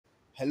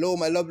Hello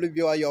my lovely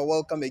viewer, you're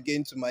welcome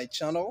again to my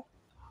channel.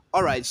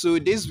 Alright, so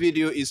this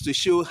video is to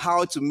show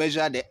how to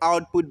measure the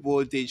output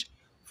voltage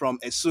from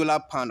a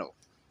solar panel.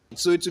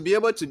 So to be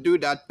able to do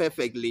that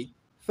perfectly,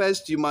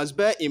 first you must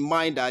bear in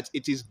mind that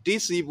it is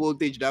DC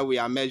voltage that we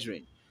are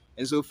measuring.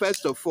 And so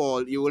first of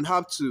all, you will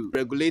have to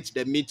regulate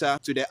the meter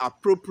to the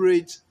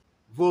appropriate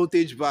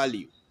voltage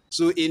value.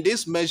 So in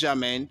this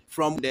measurement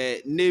from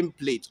the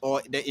nameplate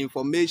or the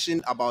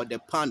information about the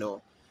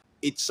panel,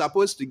 it's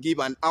supposed to give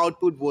an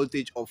output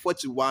voltage of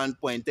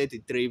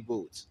 41.33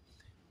 volts.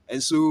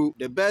 And so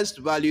the best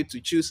value to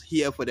choose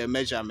here for the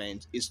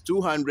measurement is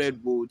 200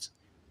 volts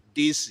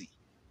DC.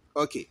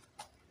 Okay.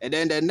 And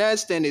then the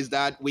next thing is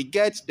that we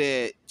get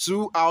the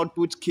two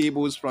output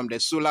cables from the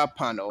solar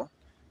panel.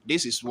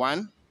 This is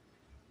one,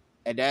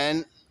 and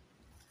then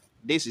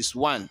this is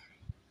one.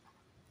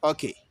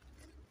 Okay.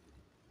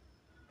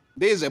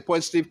 This is a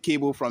positive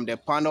cable from the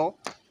panel,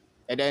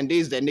 and then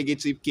this is the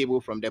negative cable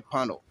from the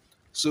panel.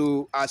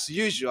 So as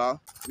usual,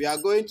 we are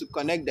going to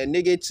connect the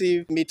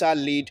negative meter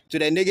lead to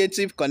the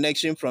negative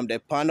connection from the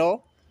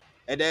panel,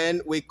 and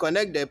then we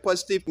connect the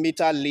positive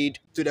meter lead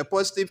to the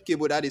positive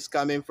cable that is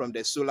coming from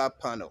the solar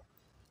panel.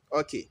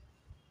 Okay,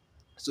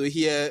 so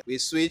here we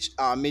switch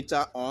our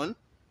meter on,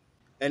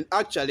 and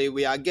actually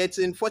we are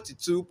getting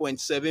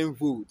 42.7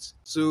 volts.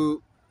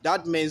 So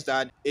that means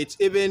that it's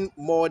even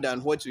more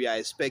than what we are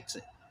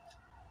expecting.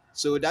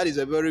 So that is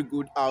a very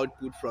good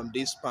output from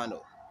this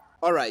panel.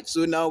 All right,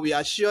 so now we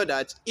are sure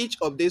that each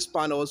of these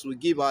panels will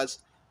give us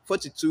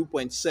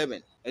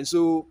 42.7. And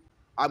so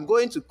I'm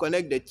going to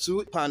connect the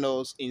two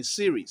panels in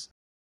series.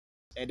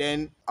 And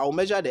then I'll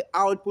measure the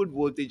output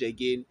voltage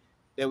again.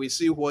 Then we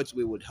see what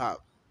we would have.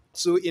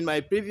 So in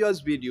my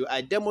previous video,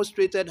 I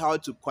demonstrated how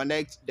to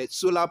connect the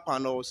solar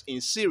panels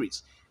in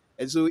series.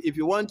 And so if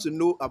you want to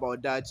know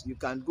about that, you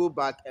can go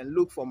back and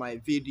look for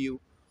my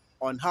video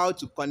on how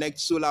to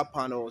connect solar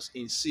panels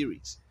in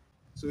series.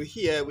 So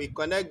here we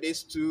connect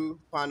these two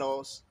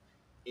panels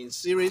in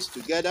series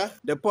together.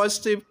 The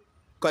positive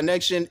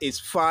connection is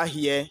far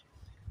here,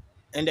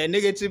 and the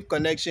negative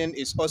connection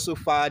is also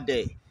far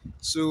there.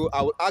 So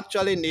I will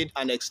actually need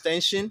an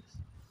extension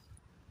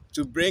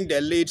to bring the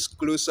leads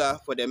closer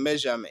for the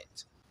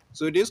measurement.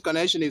 So this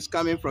connection is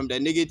coming from the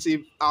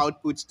negative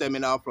output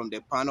terminal from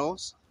the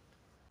panels.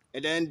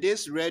 And then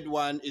this red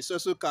one is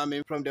also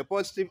coming from the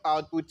positive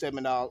output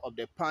terminal of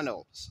the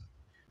panels.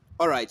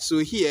 All right, so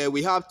here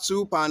we have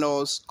two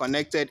panels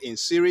connected in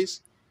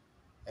series.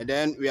 And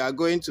then we are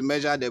going to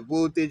measure the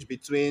voltage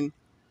between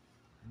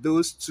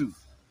those two.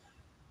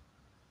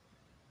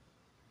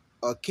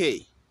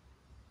 Okay,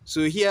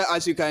 so here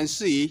as you can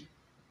see,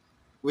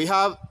 we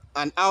have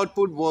an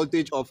output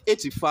voltage of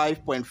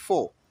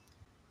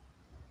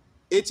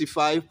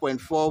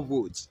 85.4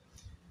 volts.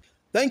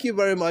 Thank you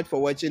very much for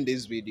watching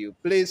this video.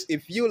 Please,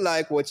 if you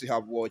like what you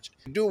have watched,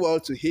 do well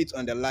to hit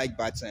on the like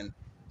button,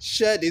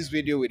 share this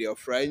video with your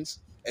friends,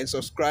 and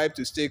subscribe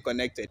to stay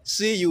connected.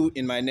 See you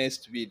in my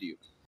next video.